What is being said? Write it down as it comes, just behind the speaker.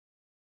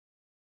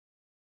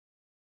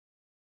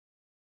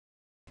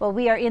Well,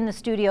 we are in the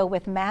studio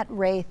with Matt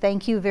Ray.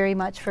 Thank you very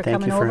much for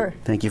coming over.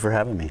 Thank you for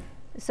having me.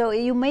 So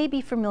you may be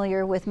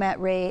familiar with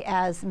Matt Ray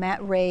as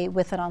Matt Ray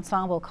with an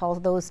ensemble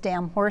called Those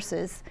Damn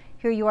Horses.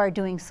 Here you are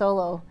doing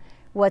solo.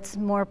 What's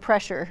more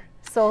pressure?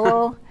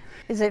 Solo?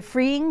 Is it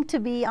freeing to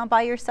be on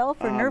by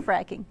yourself or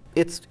nerve-wracking?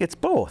 It's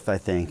both, I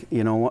think.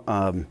 You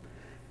know,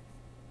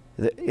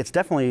 it's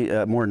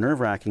definitely more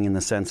nerve-wracking in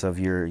the sense of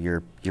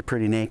you're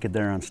pretty naked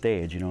there on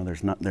stage. You know,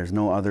 there's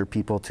no other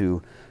people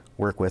to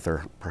work with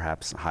or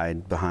perhaps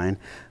hide behind.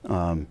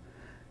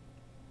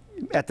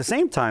 At the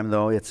same time,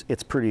 though,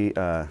 it's pretty.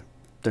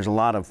 There's a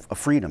lot of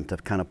freedom to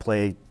kind of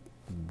play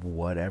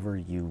whatever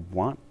you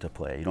want to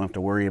play. You don't have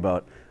to worry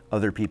about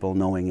other people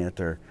knowing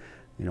it or,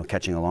 you know,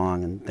 catching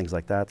along and things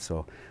like that.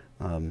 So,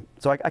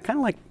 I kind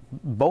of like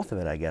both of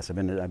it, I guess.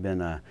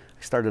 I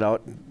started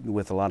out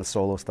with a lot of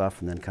solo stuff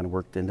and then kind of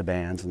worked into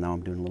bands, and now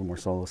I'm doing a little more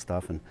solo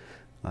stuff, and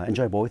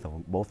enjoy both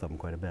of them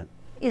quite a bit.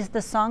 Is the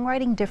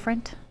songwriting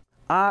different?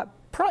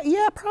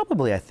 Yeah,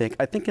 probably. I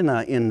think in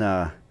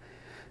the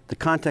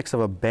context of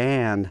a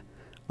band,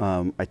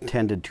 I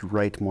tended to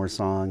write more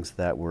songs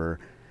that were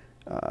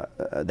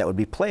that would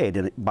be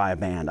played by a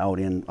band out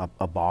in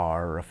a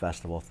bar or a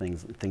festival,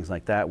 things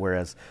like that.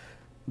 Whereas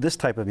this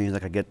type of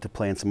music I get to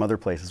play in some other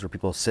places where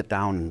people sit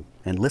down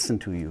and listen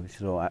to you.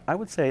 So I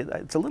would say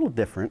it's a little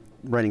different.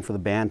 Writing for the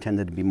band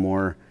tended to be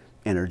more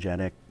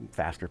energetic,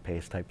 faster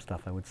paced type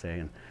stuff, I would say.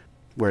 And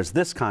whereas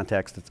this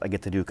context, I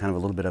get to do kind of a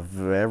little bit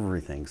of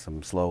everything,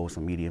 some slow,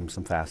 some medium,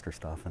 some faster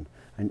stuff, and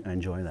I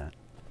enjoy that.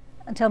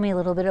 Tell me a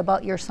little bit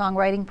about your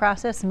songwriting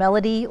process,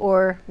 melody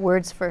or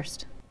words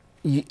first?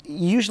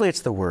 Usually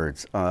it's the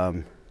words.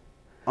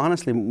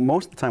 Honestly,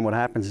 most of the time what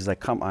happens is I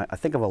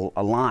think of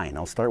a line.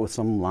 I'll start with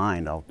some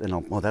line, oh,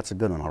 that's a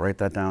good one, I'll write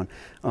that down.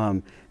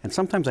 And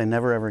sometimes I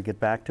never ever get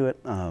back to it.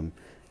 And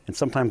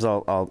sometimes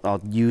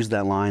I'll use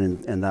that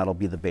line and that'll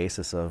be the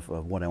basis of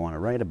what I want to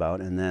write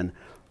about. And then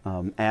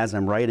as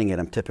I'm writing it,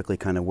 I'm typically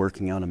kind of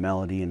working out a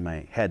melody in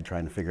my head,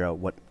 trying to figure out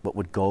what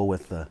would go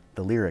with the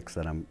lyrics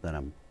that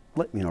I'm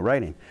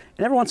writing.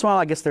 And every once in a while,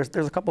 I guess there's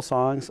a couple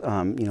songs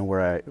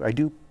where I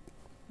do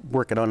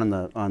work it on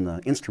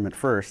the instrument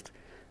first,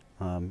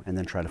 and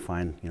then try to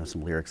find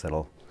some lyrics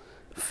that'll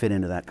fit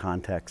into that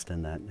context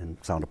and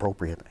sound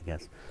appropriate, I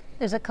guess.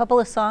 There's a couple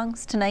of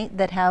songs tonight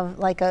that have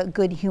like a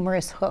good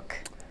humorous hook.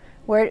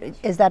 Where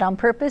is that on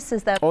purpose?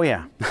 Is that? Oh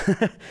yeah,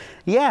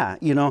 yeah.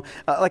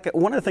 Like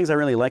one of the things I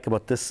really like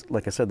about this,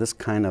 like I said, this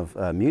kind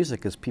of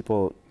music is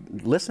people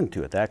listen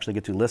to it. They actually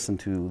get to listen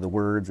to the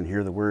words and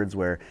hear the words.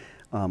 Where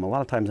a lot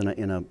of times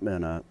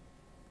in a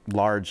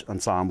large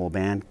ensemble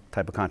band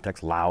type of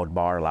context, loud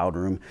bar, loud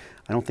room,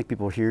 I don't think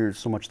people hear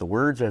so much the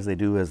words as they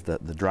do as the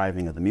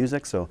driving of the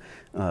music. So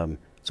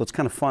it's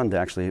kind of fun to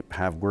actually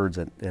have words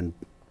and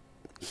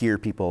hear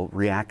people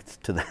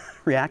react to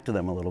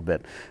them a little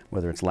bit,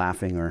 whether it's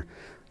laughing or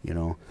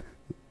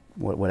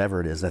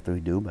whatever it is that we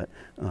do. But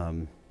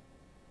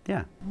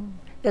yeah.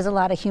 There's a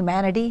lot of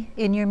humanity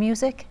in your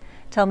music.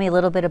 Tell me a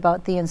little bit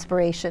about the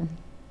inspiration.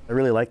 I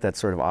really like that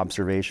sort of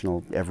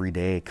observational,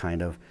 everyday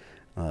kind of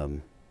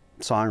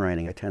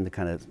songwriting. I tend to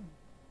kind of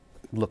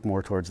look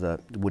more towards the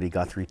Woody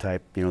Guthrie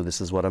type.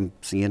 This is what I'm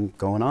seeing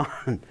going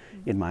on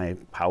in my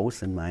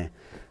house, in my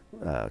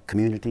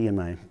community, in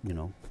my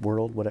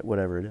world,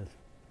 whatever it is.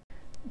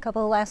 A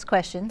couple of last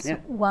questions. Yeah.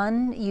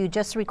 One, you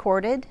just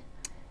recorded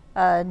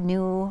a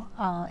new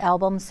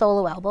album,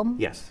 solo album.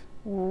 Yes.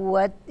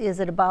 What is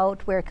it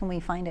about? Where can we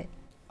find it?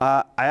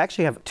 I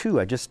actually have two.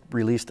 I just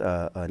released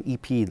an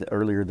EP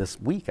earlier this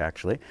week,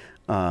 actually,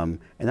 and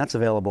that's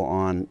available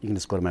on, you can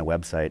just go to my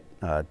website,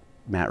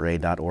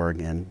 mattray.org,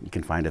 and you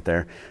can find it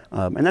there.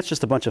 And that's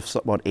just a bunch of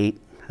about I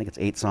think it's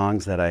 8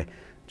 songs that I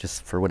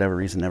just, for whatever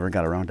reason, never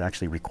got around to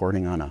actually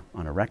recording on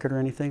a record or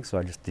anything, so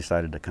I just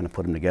decided to kind of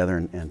put them together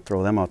and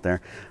throw them out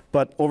there.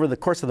 But over the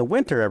course of the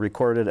winter, I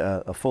recorded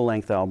a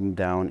full-length album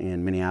down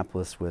in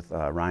Minneapolis with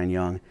Ryan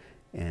Young,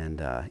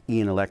 and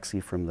Ian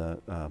Alexi from the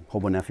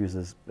Hobo Nephews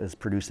is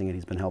producing it.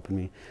 He's been helping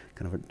me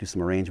kind of do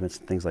some arrangements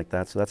and things like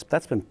that. So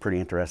that's been pretty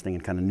interesting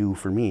and kind of new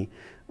for me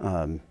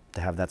to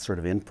have that sort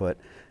of input.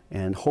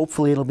 And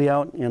hopefully it'll be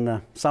out in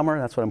the summer.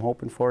 That's what I'm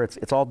hoping for.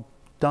 It's all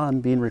done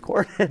being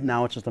recorded.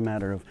 Now it's just a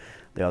matter of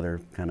the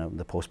other kind of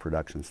the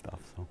post-production stuff.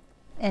 So.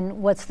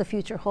 And what's the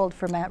future hold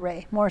for Matt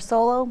Ray? More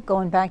solo?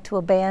 Going back to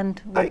a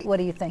band? What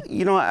do you think?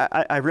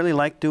 I really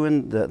like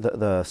doing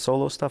the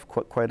solo stuff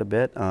quite a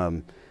bit.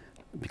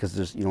 Because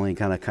there's only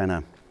kind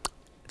of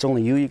it's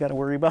only you got to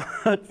worry about,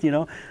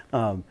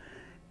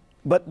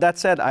 but that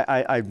said,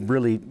 I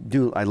really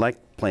do. I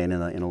like playing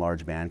in a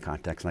large band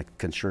context, and I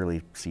can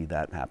surely see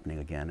that happening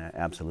again.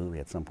 Absolutely,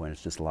 at some point,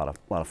 it's just a lot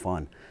of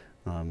fun.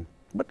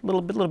 But a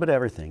little bit of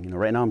everything.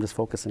 Right now I'm just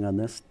focusing on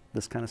this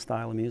kind of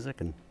style of music,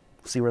 and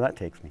see where that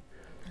takes me.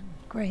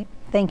 Great.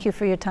 Thank you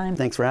for your time.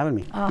 Thanks for having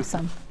me.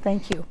 Awesome.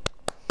 Thank you.